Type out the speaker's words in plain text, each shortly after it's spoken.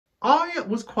I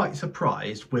was quite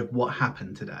surprised with what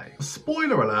happened today.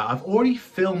 Spoiler alert, I've already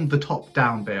filmed the top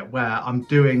down bit where I'm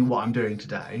doing what I'm doing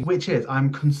today, which is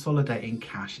I'm consolidating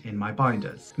cash in my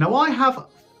binders. Now I have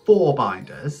 4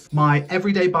 binders: my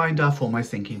everyday binder for my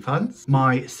sinking funds,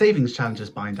 my savings challenges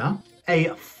binder, a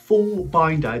full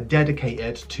binder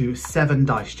dedicated to 7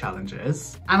 dice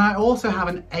challenges, and I also have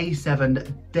an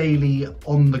A7 daily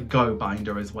on the go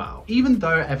binder as well. Even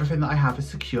though everything that I have is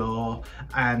secure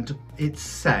and it's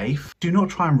safe, do not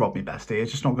try and rob me, bestie,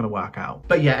 it's just not going to work out.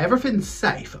 But yeah, everything's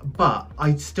safe, but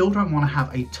I still don't want to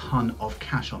have a ton of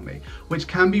cash on me, which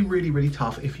can be really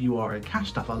tough if you are a cash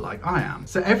stuffer like I am.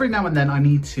 So every now and then I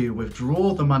need to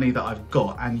withdraw the money that I've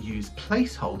got and use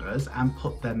placeholders and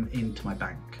put them into my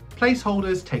bank.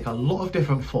 Placeholders take a lot of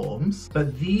different forms,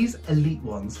 but these elite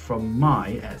ones from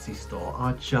my Etsy store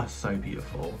are just so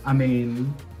beautiful. I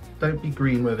mean, don't be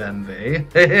green with envy.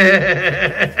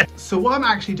 So what I'm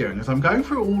actually doing is I'm going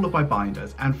through all of my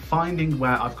binders and finding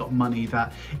where I've got money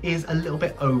that is a little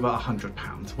bit over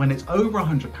 £100. When it's over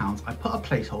 £100, I put a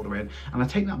placeholder in and I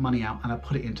take that money out and I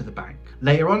put it into the bank.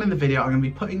 Later on in the video, I'm going to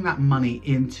be putting that money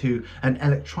into an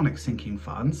electronic sinking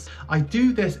funds. I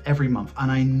do this every month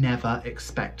and I never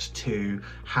expect to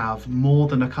have more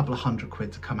than a couple of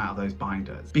 £100 to come out of those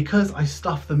binders because I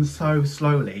stuff them so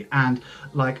slowly and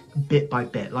like bit by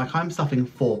bit. Like I'm stuffing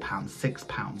 £4,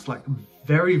 £6, like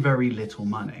very little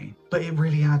money, but it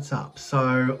really adds up.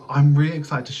 So I'm really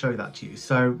excited to show that to you.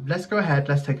 So let's go ahead,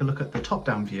 let's take a look at the top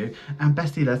down view, and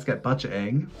bestie, let's get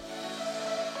budgeting.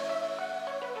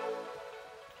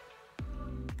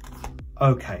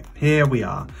 Okay, here we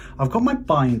are. I've got my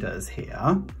binders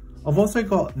here. I've also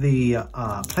got the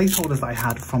placeholders that I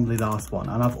had from the last one,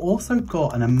 and I've also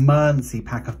got an emergency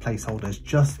pack of placeholders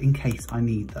just in case I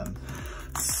need them.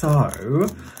 So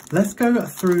let's go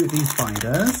through these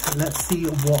binders. Let's see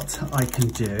what I can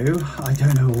do. I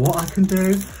don't know what I can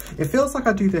do. It feels like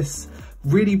I do this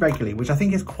really regularly, which I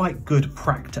think is quite good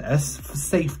practice for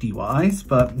safety wise,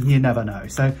 but you never know.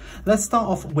 So let's start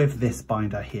off with this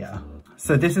binder here.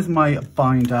 So this is my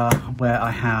binder where I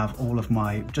have all of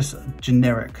my just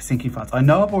generic sinking funds. I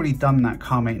know I've already done that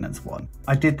car maintenance one.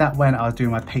 I did that when I was doing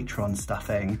my Patreon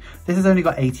stuffing. This has only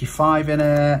got 85 in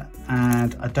it,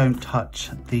 and I don't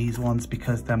touch these ones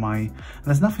because they're and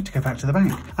there's nothing to go back to the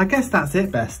bank. I guess that's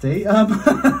it, bestie.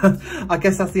 I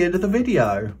guess that's the end of the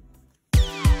video.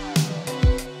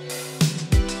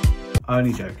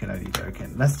 Only joking, only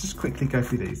joking. Let's just quickly go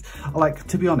through these. Like,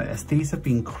 to be honest, these have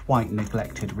been quite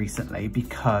neglected recently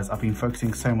because I've been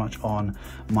focusing so much on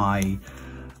my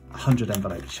 100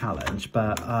 envelope challenge,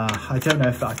 but I don't know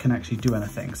if I can actually do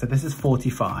anything. So this is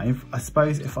 45. I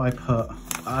suppose if I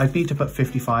need to put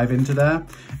 55 into there,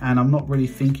 and I'm not really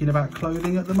thinking about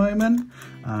clothing at the moment.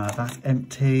 That's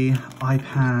empty.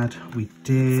 iPad, we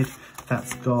did.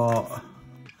 That's got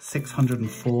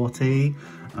 640.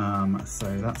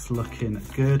 So that's looking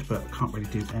good, but can't really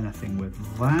do anything with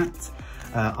that.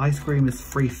 Ice cream is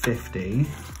 350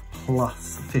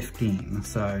 plus 15,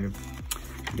 so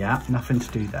yeah, nothing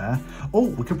to do there. Oh,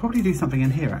 we could probably do something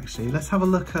in here actually. Let's have a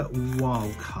look at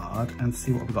wildcard and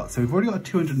see what we've got. So we've already got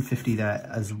 250 there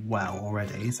as well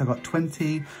already. So I've got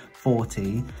 20,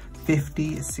 40,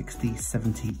 50, 60,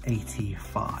 70,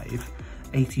 85,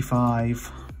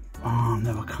 85. Oh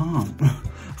no, I can't.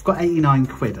 I've got 89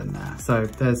 quid in there, so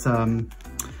there's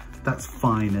that's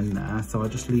fine in there, so I'll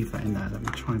just leave that in there. Let me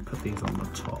try and put these on the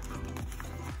top.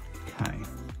 Okay,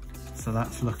 so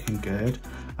that's looking good.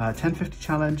 1050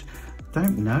 challenge,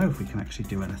 don't know if we can actually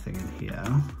do anything in here.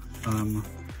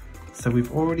 So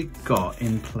we've already got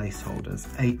in placeholders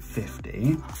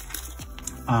 850,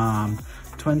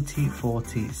 20,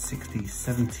 40, 60,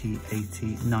 70,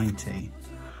 80, 90.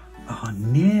 Oh,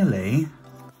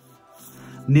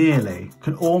 nearly,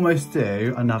 can almost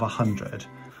do another 100,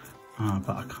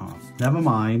 but I can't. Never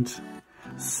mind.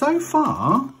 So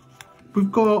far,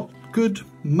 we've got good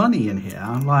money in here.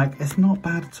 Like, it's not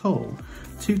bad at all.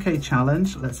 2K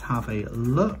challenge, let's have a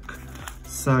look.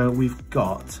 So we've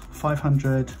got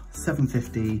 500,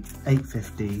 750,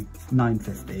 850,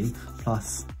 950,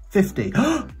 plus 50.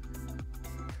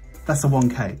 That's a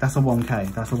 1K, that's a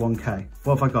 1K, that's a 1K.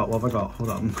 What have I got, what have I got? Hold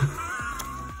on.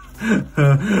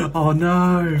 Oh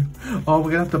no, oh, we're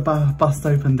gonna have to bust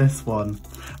open this one.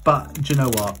 But do you know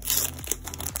what,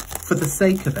 for the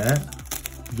sake of it,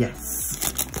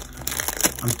 yes,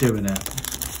 I'm doing it.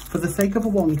 For the sake of a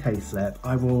 1K slip,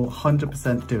 I will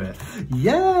 100% do it.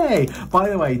 Yay! By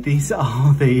the way, these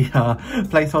are the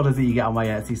placeholders that you get on my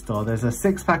Etsy store. There's a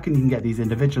 6-pack and you can get these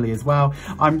individually as well.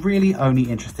 I'm really only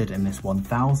interested in this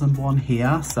 1000 one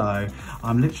here, so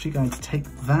I'm literally going to take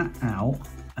that out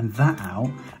and that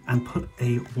out and put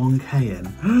a 1K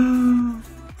in.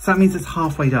 So that means it's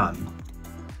halfway done.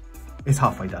 It's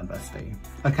halfway done, bestie.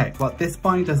 Okay, well, this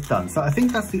binder's done. So I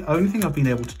think that's the only thing I've been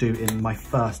able to do in my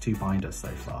first 2 binders so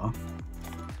far.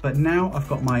 But now I've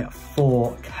got my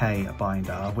 4K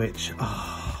binder, which,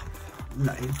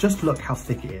 just look how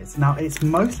thick it is. Now, it's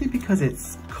mostly because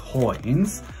it's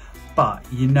coins, but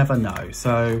you never know.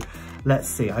 So let's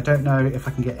see. I don't know if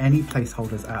I can get any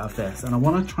placeholders out of this, and I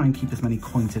want to try and keep as many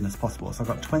coins in as possible. So I've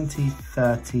got 20,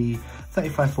 30,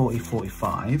 35, 40,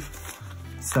 45.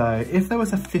 So if there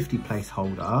was a 50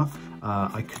 placeholder,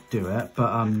 I could do it,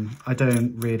 but I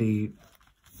don't really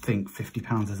think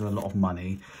 £50 is a lot of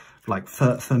money, like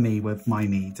for me with my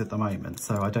needs at the moment.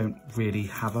 So I don't really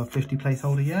have a 50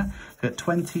 placeholder yet. But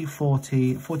 20,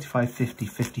 40, 45, 50,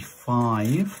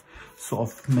 55, sort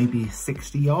of maybe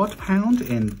 60 odd pound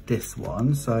in this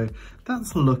one. So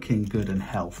that's looking good and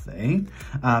healthy.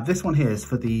 This one here is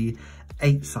for the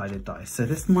 8-sided dice, so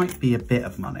this might be a bit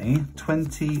of money.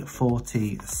 20,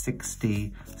 40,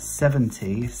 60,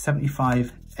 70,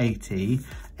 75, 80,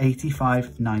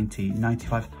 85, 90,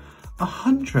 95,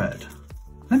 100.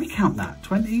 Let me count that.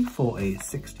 20, 40,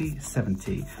 60,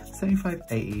 70, 75,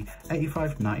 80,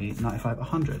 85, 90, 95,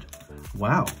 100.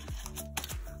 Wow.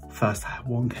 First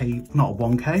 1K, not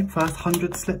 1K, first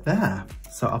 100 slip there.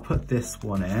 So I'll put this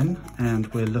one in and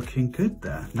we're looking good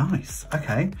there. Nice.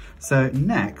 Okay, so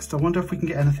next, I wonder if we can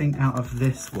get anything out of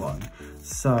this one.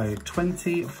 So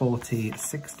 20, 40,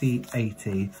 60,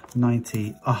 80,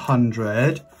 90,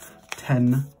 100,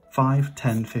 10, 5,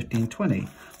 10, 15, 20.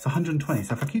 So 120.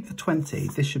 So if I keep the 20,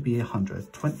 this should be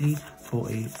 100. 20,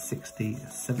 40, 60,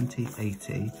 70,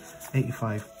 80,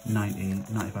 85, 90,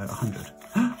 95, 100.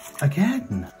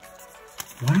 Again.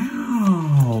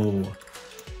 Wow.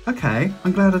 Okay,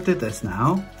 I'm glad I did this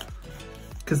now,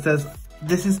 because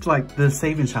this is like the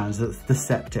saving challenge that's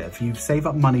deceptive. You save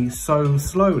up money so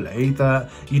slowly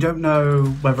that you don't know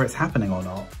whether it's happening or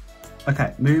not.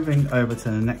 Okay, moving over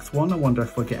to the next one. I wonder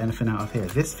if we'll get anything out of here.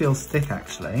 This feels thick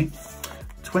actually.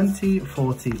 20,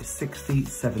 40, 60,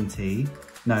 70,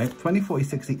 no, 20, 40,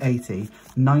 60, 80,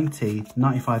 90,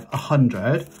 95,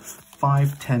 100,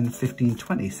 5, 10, 15,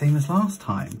 20, same as last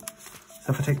time.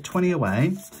 So if I take 20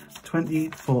 away, 20,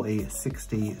 40,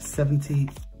 60, 70,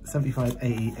 75,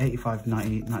 80, 85,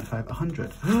 90, 95,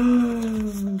 100.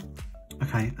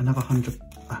 Okay, another 100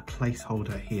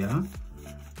 placeholder here.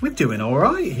 We're doing all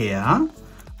right here.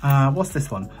 What's this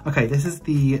one? Okay, this is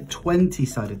the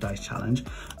 20-sided dice challenge.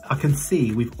 I can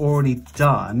see we've already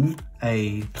done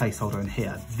a placeholder in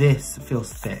here. This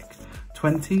feels thick.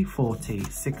 20, 40,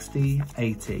 60,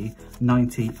 80,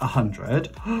 90, 100.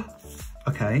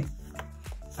 Okay,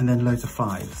 and then loads of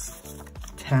 5s.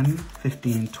 10,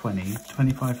 15, 20,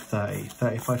 25, 30,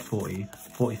 35, 40,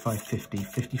 45, 50,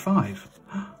 55.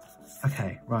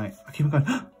 Okay, right, I keep on going,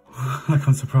 like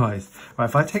I'm surprised. Right,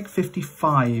 if I take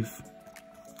 55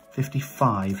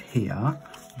 here,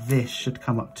 this should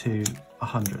come up to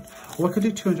 100. Or I could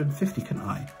do 250, couldn't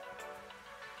I?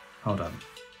 Hold on,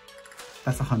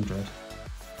 that's 100.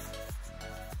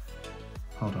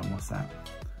 Hold on, what's that?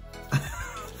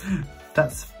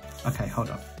 That's, okay, hold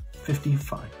on,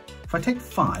 55. If I take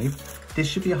 5, this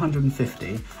should be 150,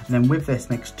 and then with this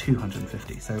makes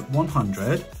 250. So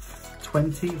 100,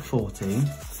 20, 40,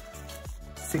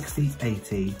 60,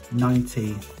 80,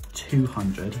 90,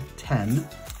 200, 10,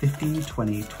 15,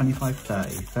 20, 25, 30,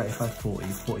 35, 40,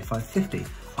 45, 50,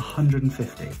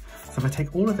 150. So if I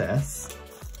take all of this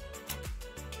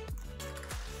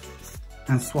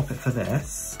and swap it for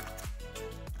this,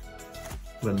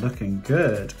 we're looking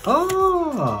good.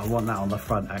 Oh, I want that on the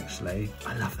front actually.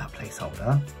 I love that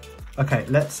placeholder. Okay,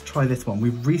 let's try this one. We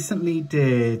recently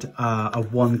did a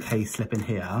 1K slip in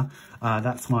here.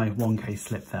 That's my 1K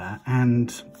slip there.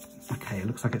 And okay, it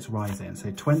looks like it's rising. So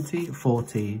 20,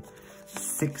 40,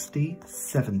 60,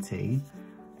 70,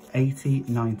 80,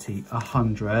 90,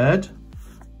 100,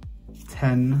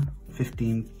 10,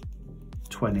 15,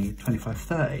 20, 25,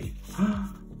 30.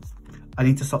 I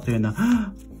need to stop doing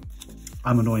the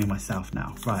I'm annoying myself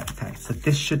now. Right, okay, so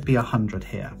this should be 100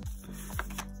 here.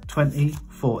 20,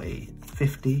 40,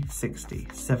 50, 60,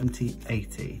 70,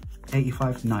 80,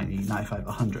 85, 90, 95,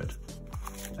 100.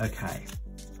 Okay,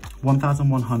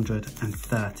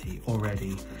 1,130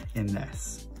 already in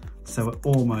this. So we're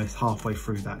almost halfway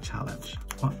through that challenge.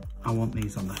 What? I want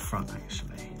these on the front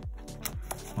actually.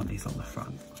 I want these on the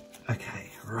front. Okay,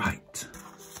 right.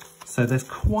 So there's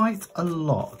quite a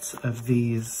lot of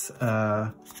these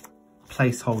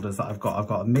placeholders that I've got. I've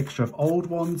got a mixture of old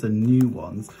ones and new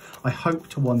ones. I hope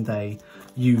to one day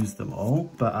use them all,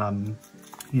 but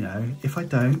you know, if I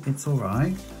don't, it's all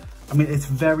right. I mean, it's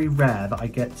very rare that I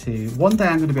get to, one day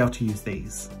I'm going to be able to use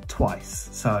these twice.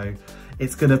 So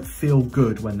it's going to feel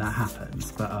good when that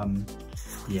happens. But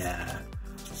yeah,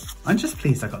 I'm just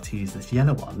pleased I got to use this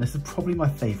yellow one. This is probably my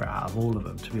favorite out of all of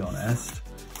them, to be honest.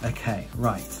 Okay,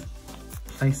 right.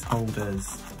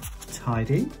 Placeholders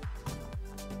tidy.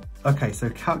 Okay, so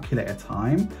calculator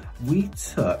time. We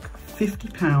took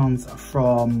 £50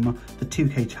 from the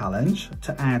 2K challenge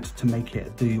to add to make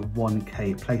it the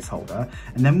 1K placeholder.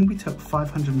 And then we took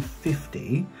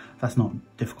 550, that's not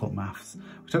difficult maths.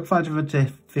 We took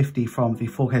 550 from the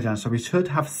 4K challenge, so we should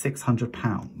have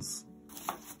 £600.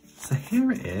 So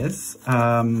here it is.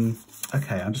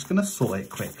 Okay, I'm just gonna sort it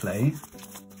quickly.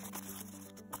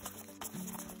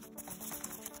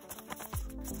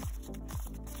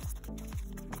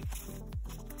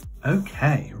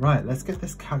 Okay, right, let's get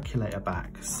this calculator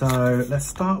back. So let's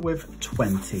start with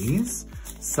 20s.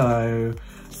 So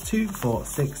 2, 4,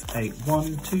 6, 8,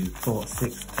 1, 2, 4,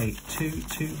 6, 8, 2,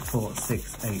 2, 4,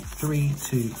 6, 8, 3,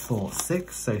 2, 4,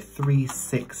 6. So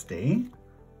 360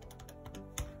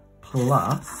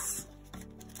 plus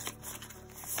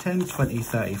 10, 20,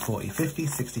 30, 40, 50,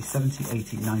 60, 70,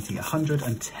 80, 90,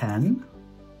 110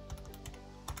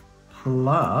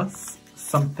 plus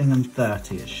something and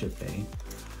 30 it should be.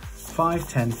 5,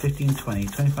 10, 15, 20,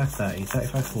 25, 30,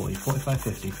 35, 40, 45,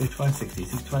 50, 55, 60,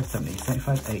 65, 70,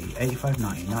 75, 80, 85,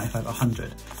 90, 95,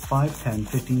 100. 5, 10,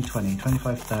 15, 20,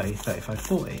 25, 30, 35,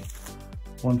 40.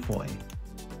 140.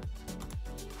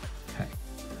 Okay,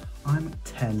 I'm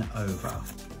 10 over.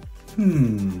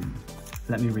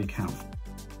 Let me recount.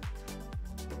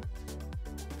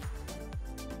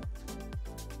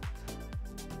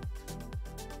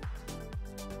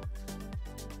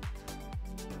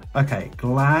 Okay,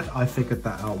 glad I figured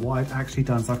that out. What I've actually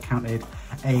done is I've counted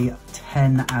a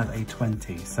 10 as a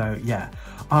 20. So yeah,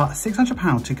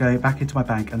 £600 to go back into my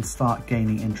bank and start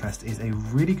gaining interest is a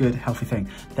really good, healthy thing.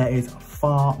 There is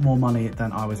far more money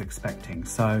than I was expecting.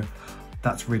 So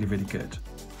that's really, really good.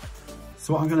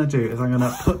 So what I'm gonna do is I'm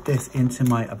gonna put this into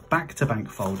my back to bank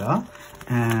folder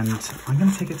and I'm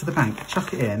gonna take it to the bank,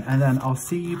 chuck it in, and then I'll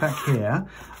see you back here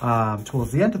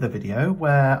towards the end of the video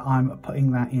where I'm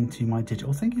putting that into my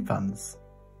digital sinking funds.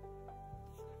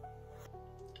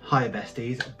 Hi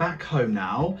besties, back home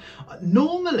now.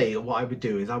 Normally what I would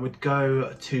do is I would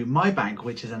go to my bank,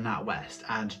 which is in NatWest,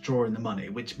 and draw in the money,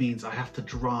 which means I have to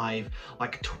drive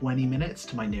like 20 minutes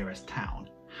to my nearest town.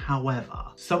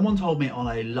 However, someone told me on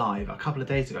a live a couple of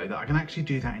days ago that I can actually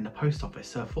do that in the post office,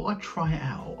 so I thought I'd try it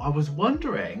out. I was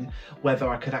wondering whether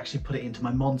I could actually put it into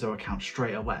my Monzo account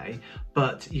straight away,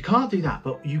 but you can't do that,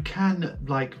 but you can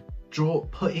like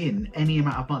put in any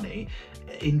amount of money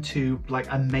into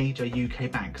like a major UK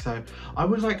bank. So I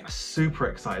was like super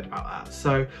excited about that.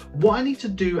 So what I need to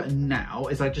do now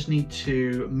is I just need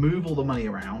to move all the money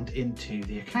around into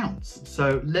the accounts.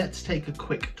 So let's take a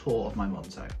quick tour of my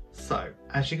Monzo. So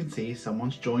as you can see,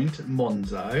 someone's joined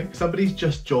Monzo. Somebody's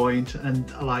just joined, and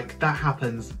like that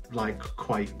happens like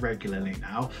quite regularly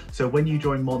now. So when you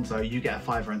join Monzo, you get a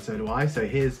 £5 and so do I. So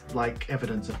here's like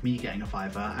evidence of me getting a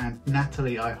 £5, and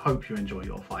Natalie, I hope you enjoy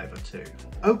your £5 too.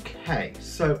 Okay,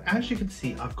 so as you can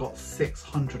see, I've got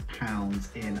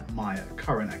 £600 in my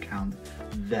current account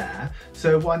there.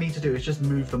 So what I need to do is just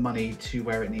move the money to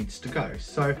where it needs to go.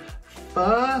 So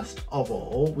first of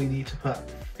all, we need to put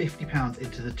 £50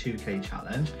 into the 2K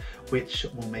challenge, which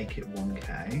will make it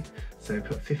 1K. So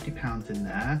put £50 in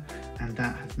there, and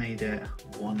that has made it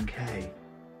 1K.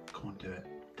 Come on, do it.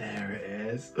 There it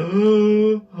is.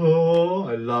 Oh,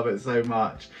 I love it so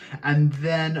much. And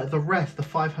then the rest, the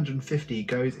 550,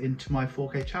 goes into my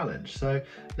 4K challenge. So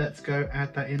let's go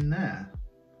add that in there.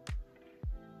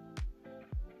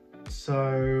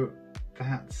 So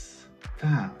that's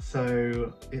that.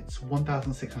 So it's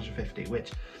 1,650,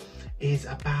 which is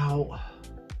about,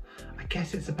 I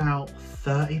guess it's about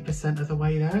 30% of the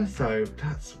way there. So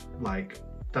that's like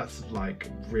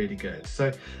really good.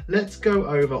 So let's go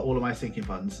over all of my sinking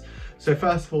funds. So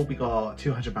first of all, we got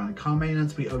 £200 in car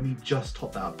maintenance. We only just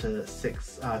topped that up to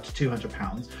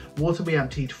 £200. Water we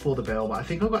emptied for the bill, but I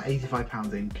think I've got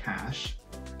 £85 in cash.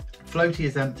 Floaty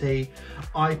is empty.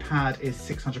 iPad is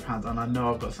 £600, and I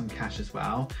know I've got some cash as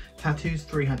well. Tattoos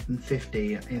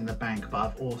 £350 in the bank, but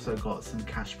I've also got some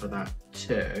cash for that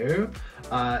too.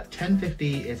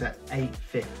 1050 is at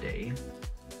 850.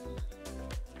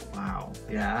 Wow,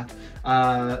 yeah.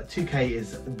 2K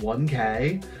is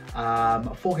 1K.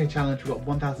 4K challenge, we've got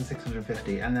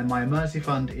 1,650. And then my emergency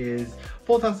fund is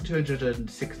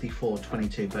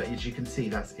 4,264.22. But as you can see,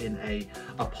 that's in a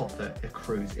pot that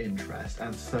accrues interest.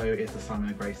 And so is the Simon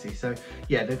and Gracie. So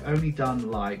yeah, they've only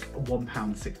done like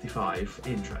 £1.65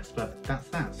 interest, but that's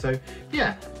that. So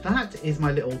yeah, that is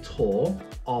my little tour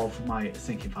of my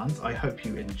sinking funds. I hope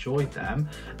you enjoyed them,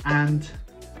 and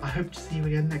I hope to see you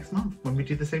again next month when we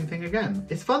do the same thing again.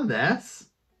 It's fun, this.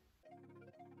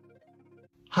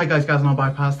 Hi guys, gals and all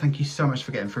bypass. Thank you so much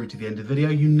for getting through to the end of the video.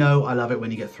 You know I love it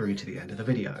when you get through to the end of the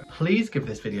video. Please give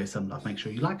this video some love. Make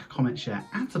sure you like, comment, share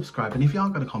and subscribe. And if you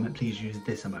aren't going to comment, please use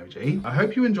this emoji. I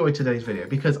hope you enjoyed today's video,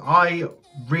 because I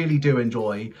really do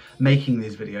enjoy making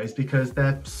these videos because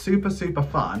they're super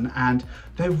fun and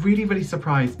they really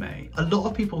surprised me. A lot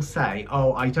of people say,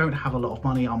 oh, I don't have a lot of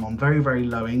money, I'm on very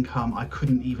low income, I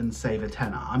couldn't even save a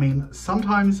tenner. I mean,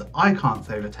 sometimes I can't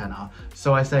save a tenner,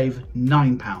 so I save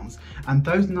 £9, and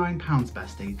those £9,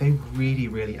 bestie, they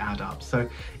really add up. So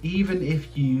even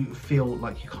if you feel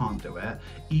like you can't do it,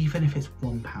 even if it's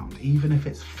 £1, even if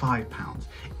it's £5,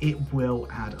 it will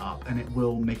add up and it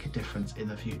will make a difference in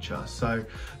the future. So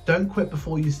don't quit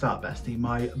before you start, bestie.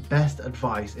 My best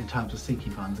advice in terms of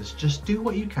sinking funds is just do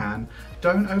what you can,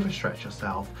 don't overstretch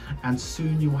yourself, and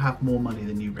soon you will have more money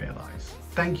than you realize.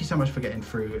 Thank you so much for getting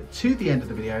through to the end of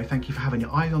the video. Thank you for having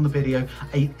your eyes on the video.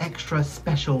 An extra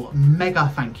special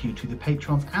mega thank you to the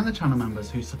patrons and the channel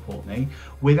members who support me.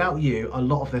 Without you, a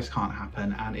lot of this can't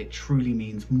happen, and it truly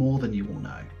means more than you all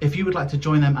know. If you would like to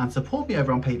join them and support me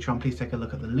over on Patreon, please take a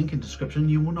look at the link in the description.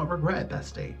 You will not regret it,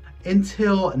 bestie.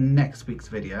 Until next week's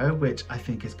video, which I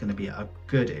think is going to be a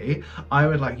goodie, I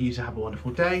would like you to have a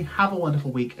wonderful day, have a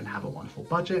wonderful week, and have a wonderful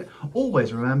budget.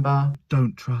 Always remember,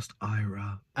 don't trust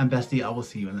Ira. And bestie, I will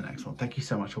see you in the next one. Thank you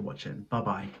so much for watching. Bye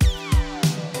bye.